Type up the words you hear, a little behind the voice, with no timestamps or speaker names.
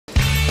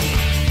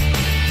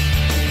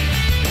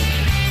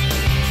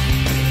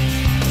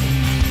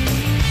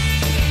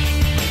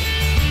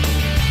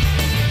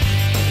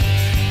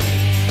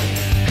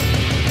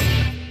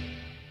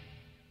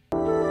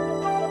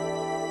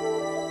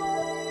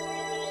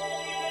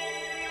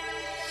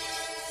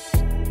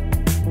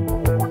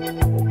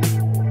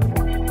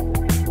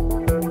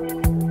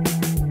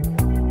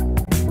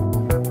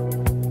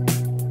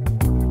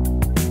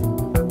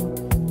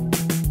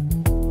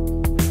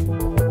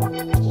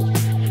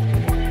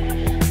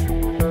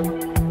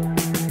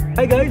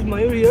Hi guys,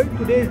 Mayur here.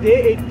 Today is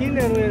day 18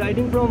 and we are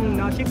riding from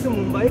Nashik to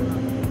Mumbai.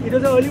 It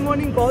was an early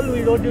morning call.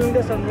 We rode during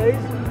the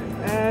sunrise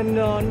and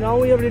now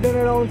we have ridden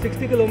around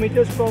 60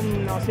 kilometers from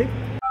Nashik.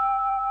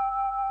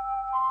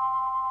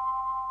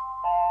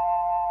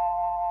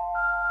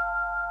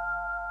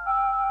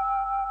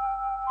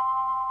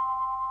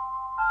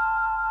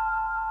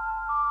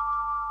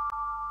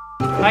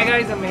 Hi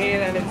guys, I'm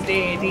here and it's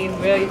day 18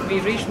 where we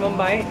reached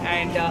Mumbai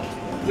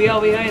and we are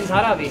over here in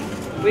Dharavi,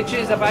 which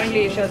is apparently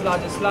Asia's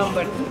largest slum,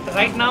 but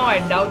right now I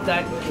doubt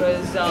that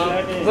because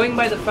going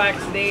by the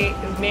facts, they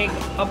make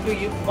up to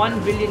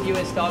 $1 billion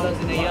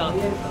in a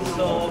year.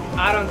 So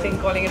I don't think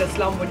calling it a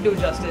slum would do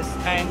justice,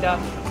 and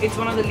it's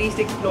one of the least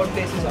explored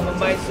places in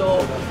Mumbai.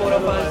 So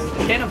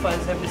 10 of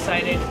us have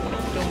decided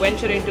to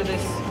venture into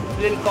this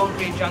little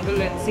concrete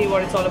jungle and see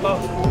what it's all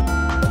about.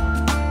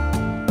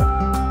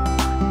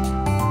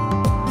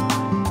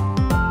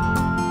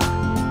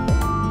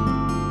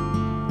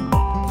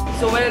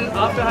 So well,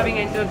 after having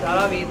entered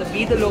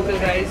Dharavi, the local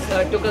guys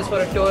took us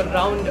for a tour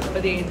around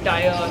the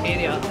entire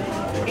area.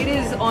 It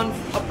is on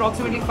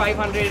approximately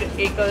 500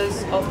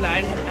 acres of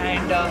land,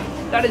 and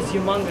that is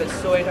humongous.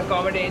 So it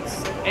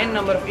accommodates n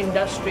number of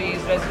industries,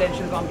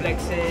 residential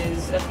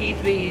complexes,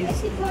 eateries,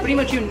 pretty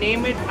much you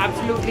name it,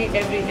 absolutely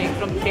everything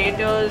from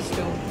theatres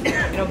to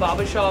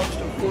barbershops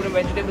to food and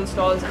vegetable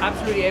stalls,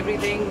 absolutely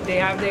everything. They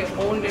have their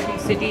own little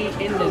city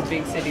in this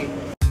big city.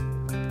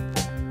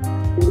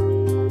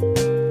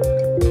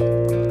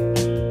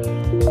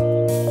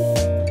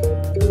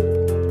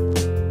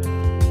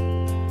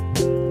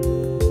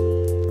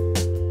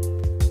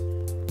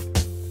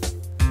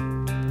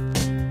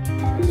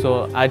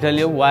 So I tell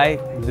you why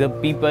the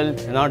people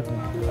are not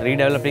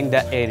redeveloping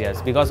the areas,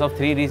 because of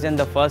three reasons.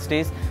 The first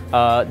is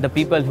the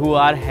people who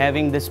are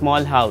having the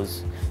small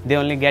house, they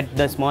only get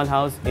the small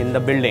house in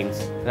the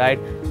buildings, right?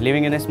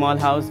 Living in a small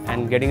house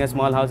and getting a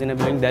small house in a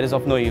building, that is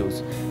of no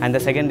use. And the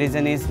second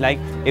reason is like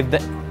if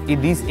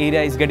this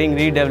area is getting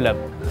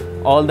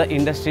redeveloped, all the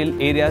industrial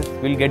areas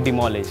will get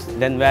demolished.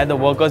 Then where the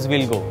workers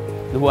will go,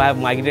 who have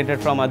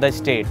migrated from other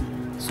states.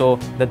 So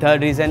the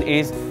third reason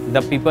is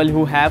the people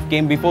who have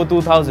came before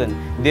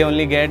 2000, they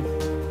only get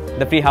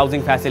the free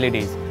housing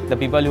facilities. The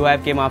people who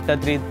have came after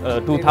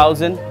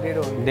 2000,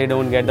 they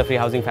don't get the free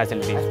housing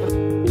facilities.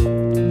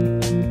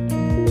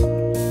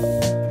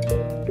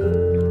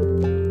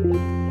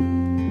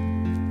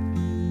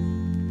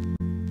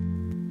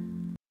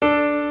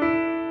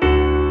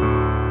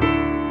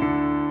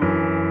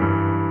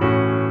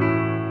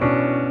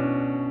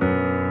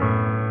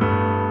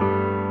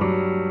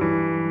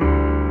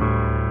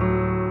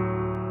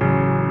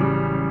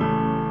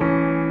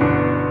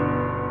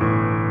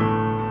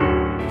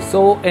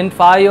 So in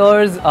 5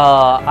 years,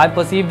 I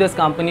perceive this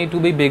company to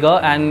be bigger,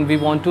 and we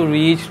want to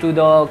reach to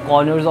the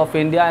corners of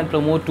India and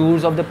promote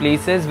tours of the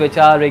places which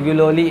are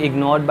regularly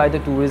ignored by the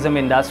tourism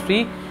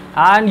industry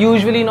and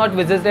usually not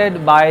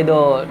visited by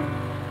the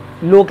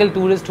local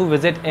tourists who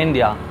visit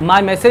India. My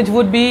message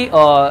would be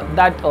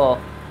that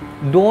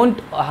don't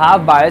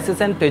have biases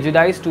and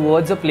prejudice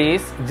towards a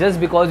place just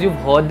because you've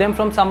heard them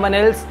from someone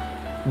else.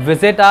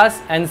 Visit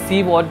us and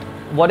see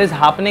what is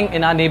happening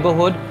in our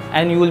neighborhood,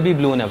 and you will be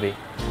blown away.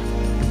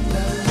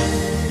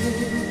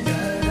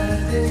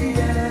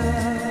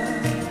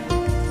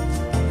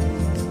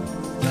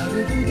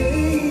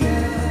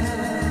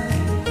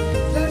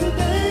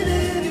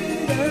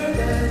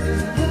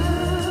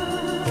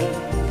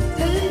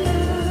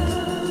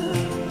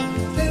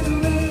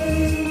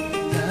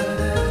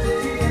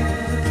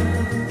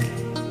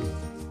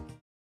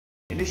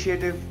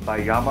 Initiative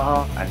by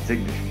Yamaha and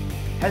Zignish.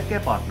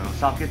 Healthcare partner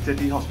Saket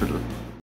City Hospital.